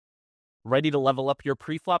Ready to level up your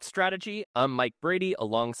preflop strategy? I'm Mike Brady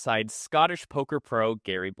alongside Scottish poker pro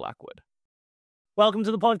Gary Blackwood. Welcome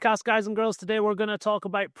to the podcast, guys and girls. Today we're going to talk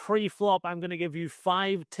about pre-flop. I'm going to give you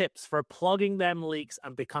 5 tips for plugging them leaks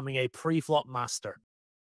and becoming a pre-flop master.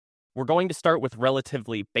 We're going to start with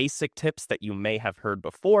relatively basic tips that you may have heard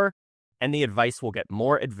before, and the advice will get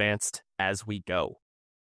more advanced as we go.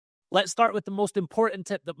 Let's start with the most important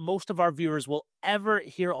tip that most of our viewers will ever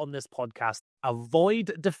hear on this podcast.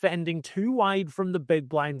 Avoid defending too wide from the big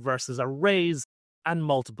blind versus a raise and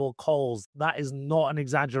multiple calls. That is not an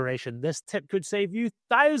exaggeration. This tip could save you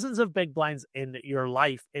thousands of big blinds in your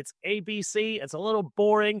life. It's ABC. It's a little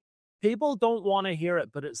boring. People don't want to hear it,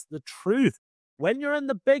 but it's the truth. When you're in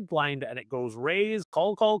the big blind and it goes raise,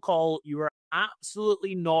 call, you are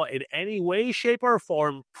absolutely not in any way, shape, or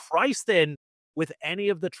form priced in with any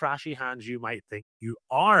of the trashy hands you might think you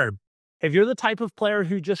are. If you're the type of player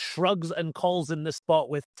who just shrugs and calls in this spot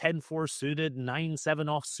with 10-4 suited, 9-7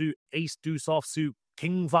 offsuit, ace-deuce offsuit,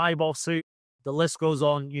 king-5 offsuit, the list goes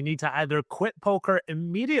on, you need to either quit poker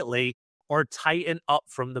immediately or tighten up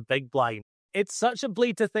from the big blind. It's such a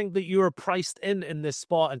bleed to think that you are priced in this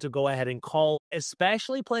spot and to go ahead and call,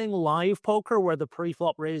 especially playing live poker where the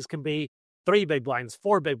pre-flop raise can be 3 big blinds,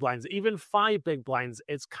 4 big blinds, even 5 big blinds.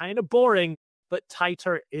 It's kind of boring, but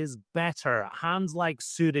tighter is better. Hands like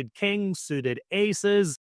suited kings, suited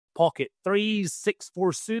aces, pocket 3s,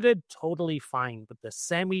 6-4 suited, totally fine. But the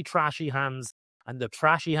semi-trashy hands, and the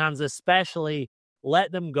trashy hands especially,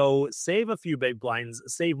 let them go, save a few big blinds,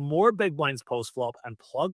 save more big blinds post-flop, and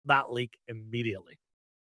plug that leak immediately.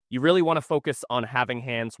 You really want to focus on having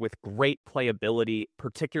hands with great playability,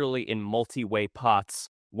 particularly in multi-way pots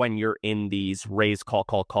when you're in these raise,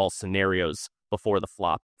 call scenarios before the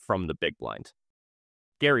flop from the big blind.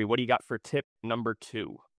 Gary, what do you got for tip number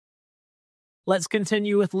 2? Let's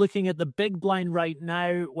continue with looking at the big blind right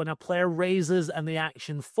now. When a player raises and the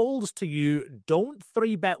action folds to you, don't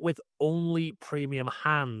 3-bet with only premium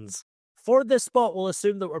hands. For this spot, we'll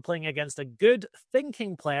assume that we're playing against a good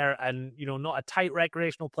thinking player and, not a tight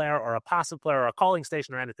recreational player or a passive player or a calling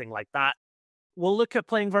station or anything like that. We'll look at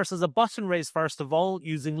playing versus a button raise first of all,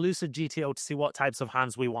 using Lucid GTO to see what types of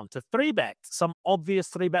hands we want to 3-bet. Some obvious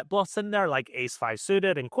 3-bet bluffs in there like ace-5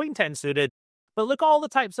 suited and queen-10 suited, but look at all the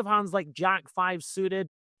types of hands like jack-5 suited,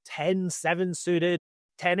 10-7 suited,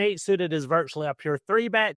 10-8 suited is virtually a pure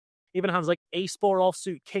 3-bet. Even hands like ace-4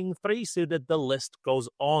 offsuit, king-3 suited, the list goes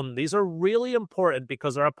on. These are really important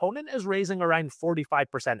because our opponent is raising around 45%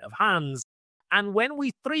 of hands. And when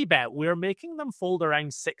we 3-bet, we're making them fold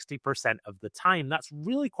around 60% of the time. That's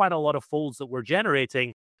really quite a lot of folds that we're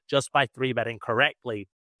generating just by 3-betting correctly.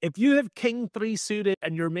 If you have king-3 suited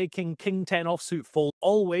and you're making king-10 offsuit fold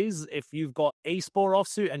always, if you've got ace-4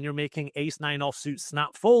 offsuit and you're making ace-9 offsuit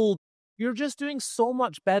snap fold, you're just doing so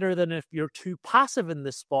much better than if you're too passive in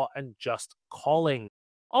this spot and just calling.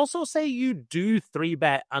 Also, say you do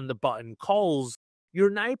 3-bet and the button calls, you're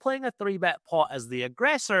now playing a 3-bet pot as the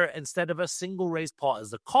aggressor instead of a single raise pot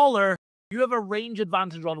as the caller. You have a range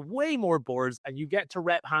advantage on way more boards, and you get to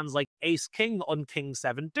rep hands like ace-king on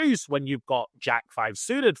king-7 deuce when you've got jack-5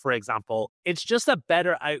 suited, for example. It's just a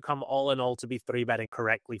better outcome all in all to be 3-betting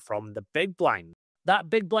correctly from the big blind. That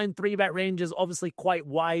big blind 3-bet range is obviously quite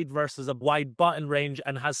wide versus a wide button range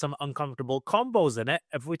and has some uncomfortable combos in it.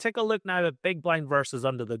 If we take a look now at big blind versus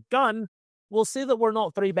under the gun, we'll see that we're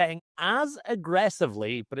not 3-betting as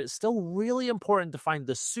aggressively, but it's still really important to find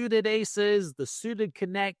the suited aces, the suited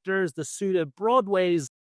connectors, the suited broadways,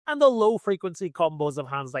 and the low-frequency combos of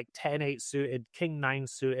hands like 10-8 suited, king-9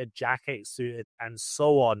 suited, jack-8 suited, and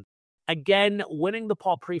so on. Again, winning the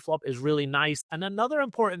pot pre-flop is really nice, and another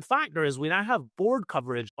important factor is we now have board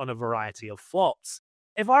coverage on a variety of flops.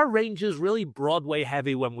 If our range is really Broadway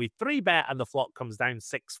heavy when we 3-bet and the flop comes down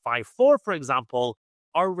 6-5-4, for example,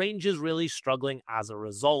 our range is really struggling as a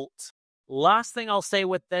result. Last thing I'll say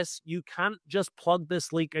with this, you can't just plug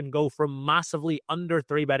this leak and go from massively under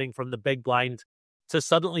 3-betting from the big blind to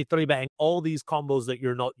suddenly 3-betting all these combos that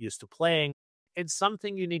you're not used to playing. It's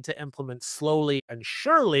something you need to implement slowly and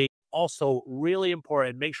surely. Also, really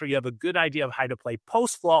important, make sure you have a good idea of how to play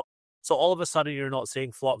post-flop, so all of a sudden you're not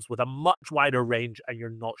seeing flops with a much wider range and you're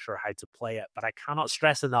not sure how to play it. But I cannot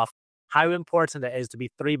stress enough how important it is to be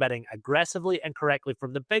 3-betting aggressively and correctly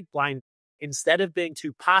from the big blind instead of being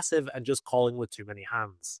too passive and just calling with too many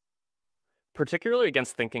hands. Particularly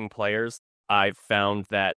against thinking players, I've found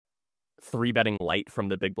that 3-betting light from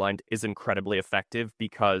the big blind is incredibly effective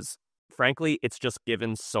because, frankly, it's just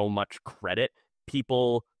given so much credit.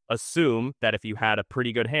 People assume that if you had a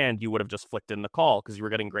pretty good hand, you would have just flicked in the call because you were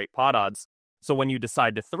getting great pot odds. So when you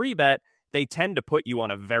decide to 3-bet, they tend to put you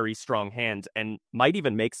on a very strong hand and might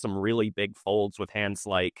even make some really big folds with hands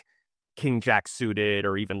like King Jack suited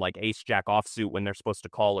or even like Ace Jack offsuit when they're supposed to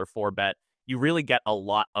call or 4-bet. You really get a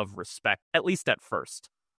lot of respect, at least at first.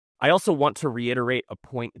 I also want to reiterate a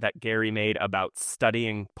point that Gary made about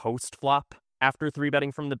studying post-flop after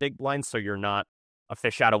 3-betting from the big blind, so you're not a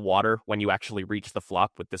fish out of water when you actually reach the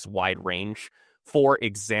flop with this wide range. For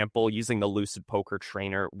example, using the Lucid Poker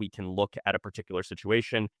Trainer, we can look at a particular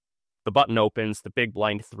situation. The button opens, the big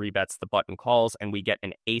blind 3-bets, the button calls, and we get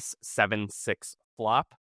an ace-7-6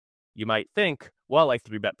 flop. You might think, well, I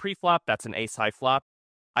 3-bet pre-flop, that's an ace-high flop.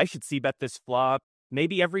 I should c-bet this flop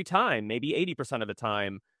maybe every time, maybe 80% of the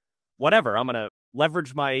time. Whatever, I'm going to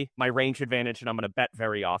leverage my range advantage and I'm going to bet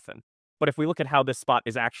very often. But if we look at how this spot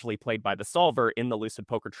is actually played by the solver in the Lucid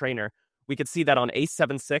Poker Trainer, we could see that on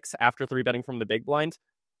ace-7-6 after 3-betting from the big blind,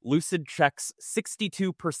 Lucid checks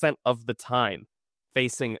 62% of the time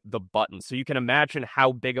facing the button. So you can imagine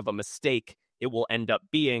how big of a mistake it will end up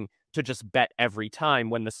being to just bet every time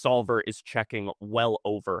when the solver is checking well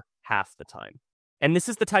over half the time. And this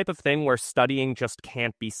is the type of thing where studying just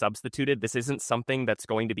can't be substituted. This isn't something that's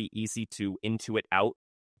going to be easy to intuit out.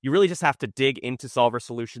 You really just have to dig into solver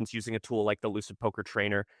solutions using a tool like the Lucid Poker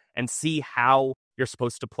Trainer and see how you're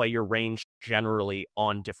supposed to play your range generally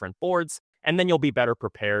on different boards, and then you'll be better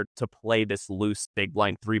prepared to play this loose big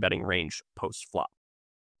blind 3-betting range post-flop.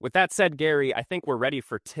 With that said, Gary, I think we're ready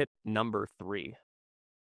for tip number 3.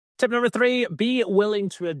 Tip number 3, be willing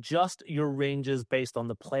to adjust your ranges based on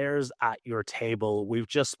the players at your table. We've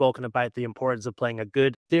just spoken about the importance of playing a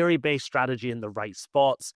good theory-based strategy in the right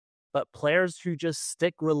spots, but players who just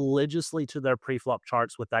stick religiously to their pre-flop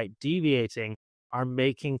charts without deviating are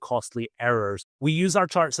making costly errors. We use our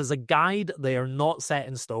charts as a guide, they are not set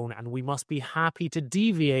in stone, and we must be happy to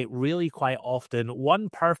deviate really quite often. One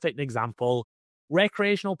perfect example: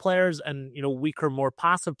 recreational players and, weaker, more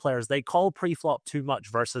passive players, they call pre-flop too much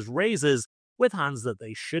versus raises with hands that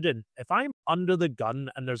they shouldn't. If I'm under the gun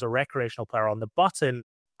and there's a recreational player on the button,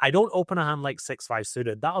 I don't open a hand like 6-5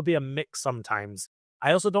 suited. That'll be a mix sometimes.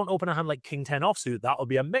 I also don't open a hand like King 10 offsuit. That'll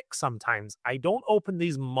be a mix sometimes. I don't open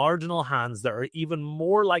these marginal hands that are even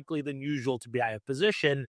more likely than usual to be out of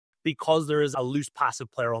position because there is a loose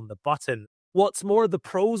passive player on the button. What's more, the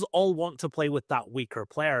pros all want to play with that weaker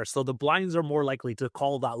player, so the blinds are more likely to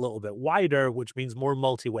call that little bit wider, which means more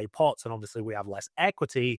multi-way pots, and obviously we have less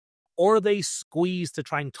equity, or they squeeze to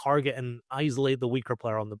try and target and isolate the weaker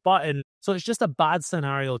player on the button. So it's just a bad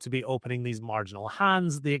scenario to be opening these marginal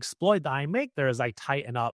hands. The exploit that I make there is I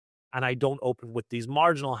tighten up and I don't open with these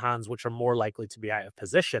marginal hands, which are more likely to be out of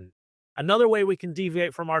position. Another way we can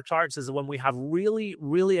deviate from our charts is when we have really,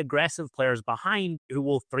 really aggressive players behind who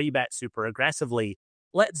will 3-bet super aggressively.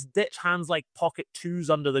 Let's ditch hands like pocket 2s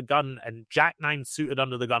under the gun and Jack 9 suited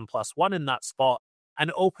under the gun +1 in that spot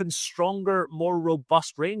and open stronger, more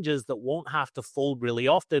robust ranges that won't have to fold really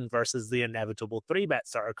often versus the inevitable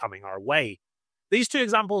 3-bets that are coming our way. These two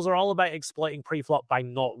examples are all about exploiting preflop by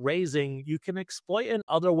not raising. You can exploit in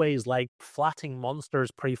other ways like flatting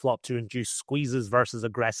monsters preflop to induce squeezes versus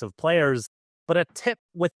aggressive players. But a tip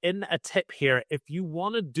within a tip here, if you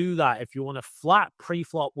want to do that, if you want to flat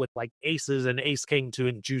preflop with like aces and ace king to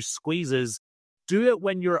induce squeezes, do it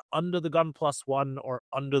when you're under the gun +1 or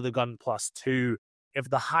under the gun +2. If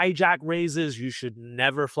the hijack raises, you should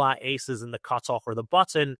never flat aces in the cutoff or the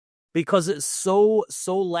button, because it's so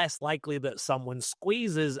less likely that someone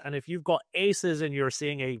squeezes. And if you've got aces and you're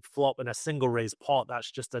seeing a flop in a single raise pot, that's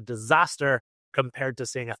just a disaster compared to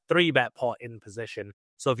seeing a 3-bet pot in position.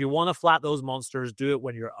 So if you want to flat those monsters, do it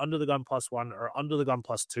when you're under the gun +1 or under the gun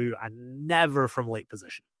 +2 and never from late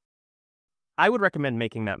position. I would recommend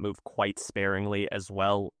making that move quite sparingly as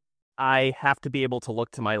well. I have to be able to look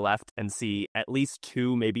to my left and see at least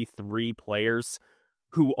 2, maybe 3 players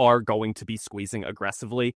who are going to be squeezing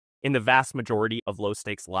aggressively. In the vast majority of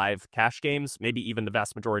low-stakes live cash games, maybe even the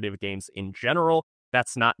vast majority of games in general,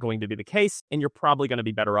 that's not going to be the case, and you're probably going to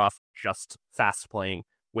be better off just fast-playing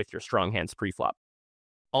with your strong hands pre-flop.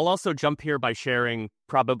 I'll also jump here by sharing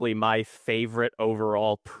probably my favorite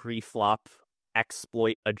overall pre-flop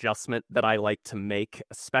exploit adjustment that I like to make,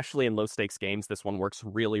 especially in low-stakes games. This one works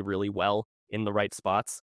really, really well in the right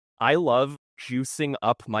spots. I love juicing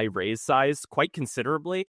up my raise size quite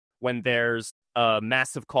considerably when there's a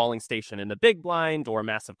massive calling station in the big blind or a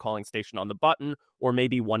massive calling station on the button, or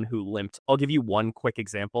maybe one who limped. I'll give you one quick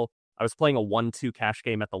example. I was playing a 1-2 cash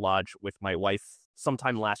game at the lodge with my wife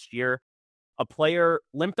sometime last year. A player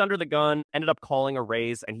limped under the gun, ended up calling a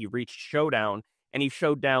raise, and he reached showdown, and he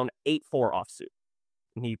showed down 8-4 offsuit.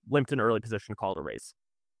 And he limped in early position, called a raise.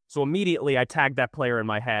 So immediately I tagged that player in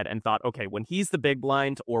my head and thought, okay, when he's the big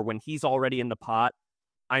blind or when he's already in the pot,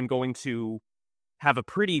 I'm going to have a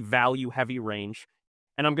pretty value-heavy range,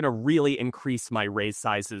 and I'm going to really increase my raise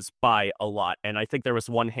sizes by a lot. And I think there was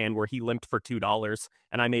one hand where he limped for $2,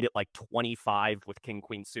 and I made it like 25 with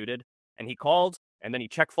king-queen suited, and he called, and then he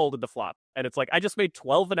check-folded the flop. And it's like, I just made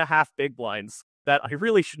 12 and a half big blinds that I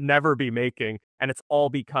really should never be making, and it's all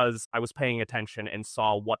because I was paying attention and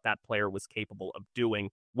saw what that player was capable of doing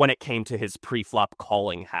when it came to his pre-flop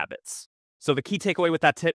calling habits. So the key takeaway with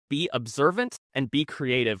that tip, be observant and be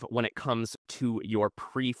creative when it comes to your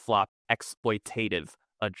pre-flop exploitative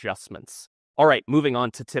adjustments. All right, moving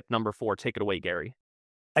on to tip number 4. Take it away, Gary.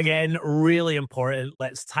 Again, really important.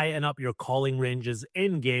 Let's tighten up your calling ranges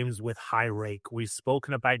in games with high rake. We've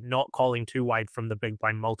spoken about not calling too wide from the big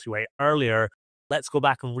blind multi-way earlier. Let's go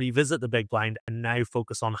back and revisit the big blind and now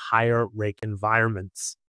focus on higher rake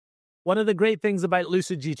environments. One of the great things about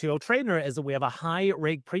Lucid GTO Trainer is that we have a high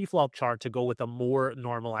rake preflop chart to go with a more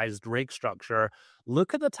normalized rake structure.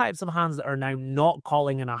 Look at the types of hands that are now not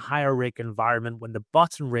calling in a higher rake environment when the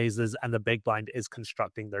button raises and the big blind is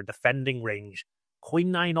constructing their defending range.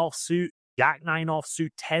 Queen 9 offsuit, Jack 9 offsuit,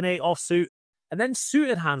 10-8 offsuit, and then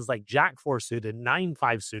suited hands like Jack 4 suited,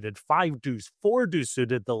 9-5 suited, 5 deuce, 4 deuce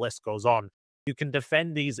suited, the list goes on. You can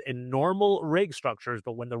defend these in normal rake structures,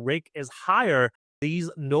 but when the rake is higher,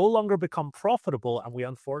 these no longer become profitable, and we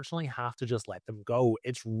unfortunately have to just let them go.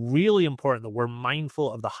 It's really important that we're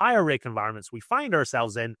mindful of the higher rake environments we find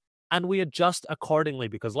ourselves in, and we adjust accordingly,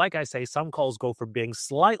 because like I say, some calls go from being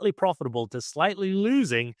slightly profitable to slightly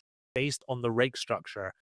losing based on the rake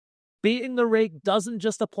structure. Beating the rake doesn't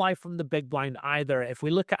just apply from the big blind either. If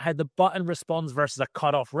we look at how the button responds versus a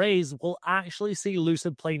cutoff raise, we'll actually see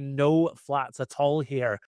Lucid play no flats at all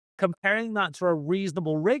here. Comparing that to a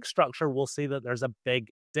reasonable rake structure, we'll see that there's a big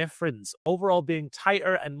difference. Overall, being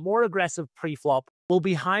tighter and more aggressive pre-flop will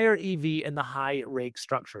be higher EV in the high rake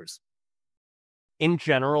structures. In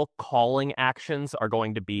general, calling actions are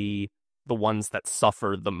going to be the ones that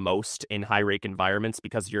suffer the most in high rake environments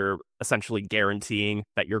because you're essentially guaranteeing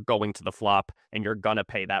that you're going to the flop and you're going to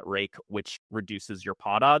pay that rake, which reduces your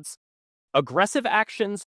pot odds. Aggressive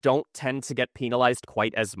actions don't tend to get penalized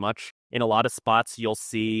quite as much. In a lot of spots, you'll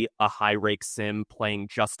see a high rake sim playing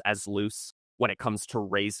just as loose when it comes to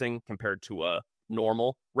raising compared to a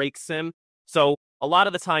normal rake sim. So a lot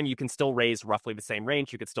of the time, you can still raise roughly the same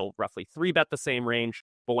range. You could still roughly 3-bet the same range.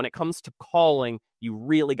 But when it comes to calling, you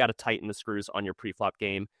really got to tighten the screws on your preflop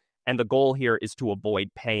game. And the goal here is to avoid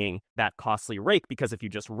paying that costly rake, because if you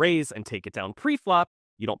just raise and take it down preflop,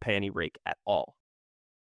 you don't pay any rake at all.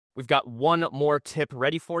 We've got one more tip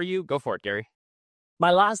ready for you. Go for it, Gary.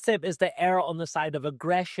 My last tip is to err on the side of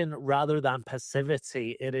aggression rather than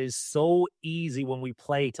passivity. It is so easy when we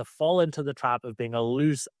play to fall into the trap of being a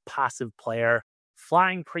loose, passive player,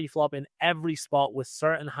 flying preflop in every spot with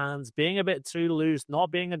certain hands, being a bit too loose,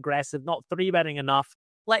 not being aggressive, not 3-betting enough,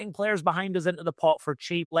 letting players behind us into the pot for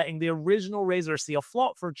cheap, letting the original raiser see a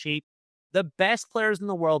flop for cheap. The best players in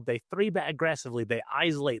the world, they 3-bet aggressively, they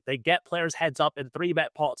isolate, they get players heads up in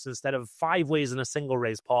 3-bet pots instead of 5 ways in a single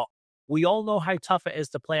raise pot. We all know how tough it is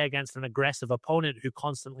to play against an aggressive opponent who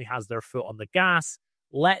constantly has their foot on the gas.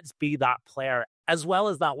 Let's be that player. As well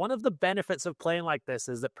as that, one of the benefits of playing like this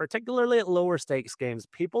is that particularly at lower stakes games,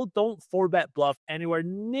 people don't 4-bet bluff anywhere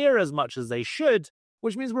near as much as they should,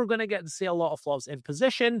 which means we're going to get to see a lot of flops in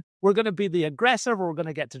position. We're going to be the aggressor. We're going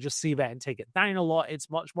to get to just c-bet and take it down a lot. It's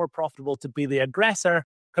much more profitable to be the aggressor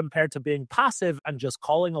compared to being passive and just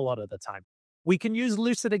calling a lot of the time. We can use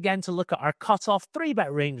Lucid again to look at our cutoff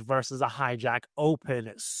 3-bet range versus a hijack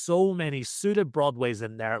open. So many suited broadways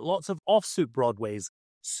in there, lots of offsuit broadways,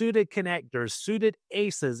 suited connectors, suited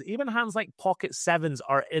aces, even hands like pocket 7s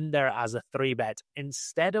are in there as a 3-bet.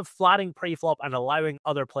 Instead of flatting preflop and allowing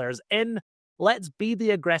other players in, let's be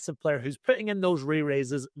the aggressive player who's putting in those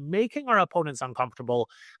re-raises, making our opponents uncomfortable,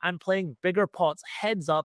 and playing bigger pots heads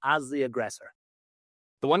up as the aggressor.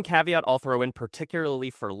 The one caveat I'll throw in,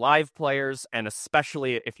 particularly for live players, and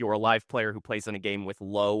especially if you're a live player who plays in a game with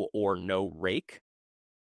low or no rake,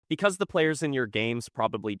 because the players in your games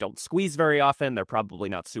probably don't squeeze very often, they're probably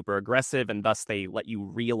not super aggressive, and thus they let you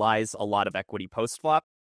realize a lot of equity post-flop.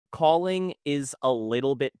 Calling is a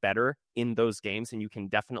little bit better in those games, and you can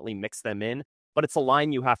definitely mix them in, but it's a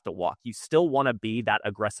line you have to walk. You still want to be that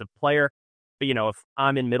aggressive player. But, you know, if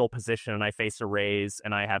I'm in middle position and I face a raise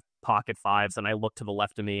and I have pocket 5s and I look to the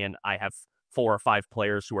left of me and I have 4 or 5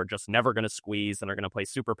 players who are just never going to squeeze and are going to play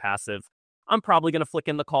super passive, I'm probably going to flick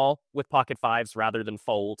in the call with pocket 5s rather than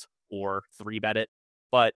fold or 3-bet it.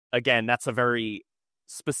 But again, that's a very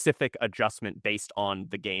specific adjustment based on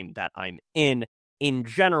the game that I'm in. in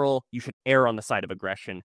general, you should err on the side of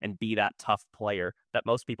aggression and be that tough player that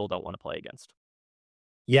most people don't want to play against.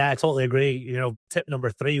 Yeah, I totally agree. Tip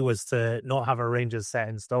number 3 was to not have our ranges set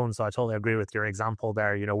in stone. So I totally agree with your example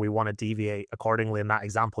there. We want to deviate accordingly in that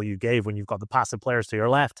example you gave when you've got the passive players to your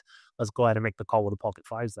left. Let's go ahead and make the call with the pocket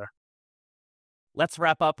fives there. Let's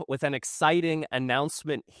wrap up with an exciting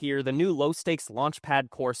announcement here. The new low stakes launchpad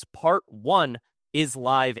course, part 1, is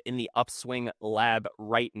live in the Upswing lab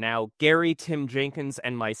right now. Gary, Tim Jenkins,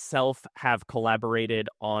 and myself have collaborated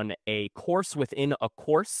on a course within a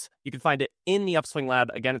course. You can find it in the Upswing lab.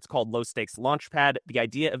 Again, it's called Low Stakes Launchpad. The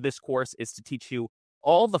idea of this course is to teach you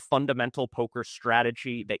all the fundamental poker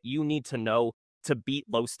strategy that you need to know to beat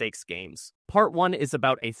low stakes games. Part 1 is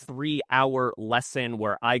about a 3-hour lesson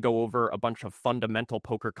where I go over a bunch of fundamental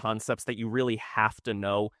poker concepts that you really have to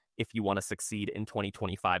know if you want to succeed in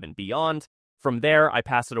 2025 and beyond. From there, I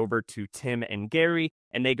pass it over to Tim and Gary,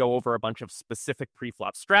 and they go over a bunch of specific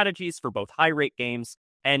preflop strategies for both high rate games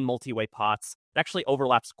and multi-way pots. It actually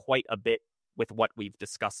overlaps quite a bit with what we've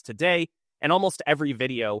discussed today. And almost every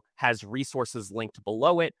video has resources linked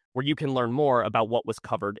below it where you can learn more about what was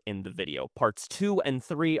covered in the video. Parts 2 and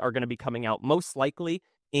 3 are going to be coming out most likely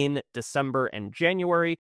in December and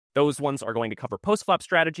January. Those ones are going to cover post-flop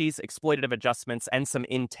strategies, exploitative adjustments, and some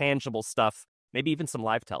intangible stuff, maybe even some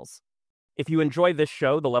live tells. If you enjoy this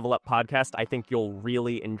show, the Level Up Podcast, I think you'll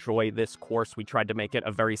really enjoy this course. We tried to make it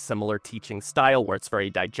a very similar teaching style where it's very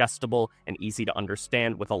digestible and easy to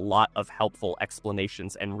understand with a lot of helpful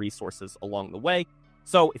explanations and resources along the way.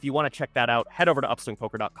 So if you want to check that out, head over to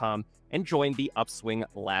upswingpoker.com and join the Upswing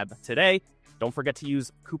Lab today. Don't forget to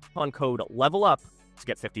use coupon code LEVELUP to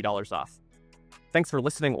get $50 off. Thanks for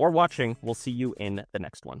listening or watching. We'll see you in the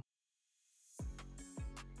next one.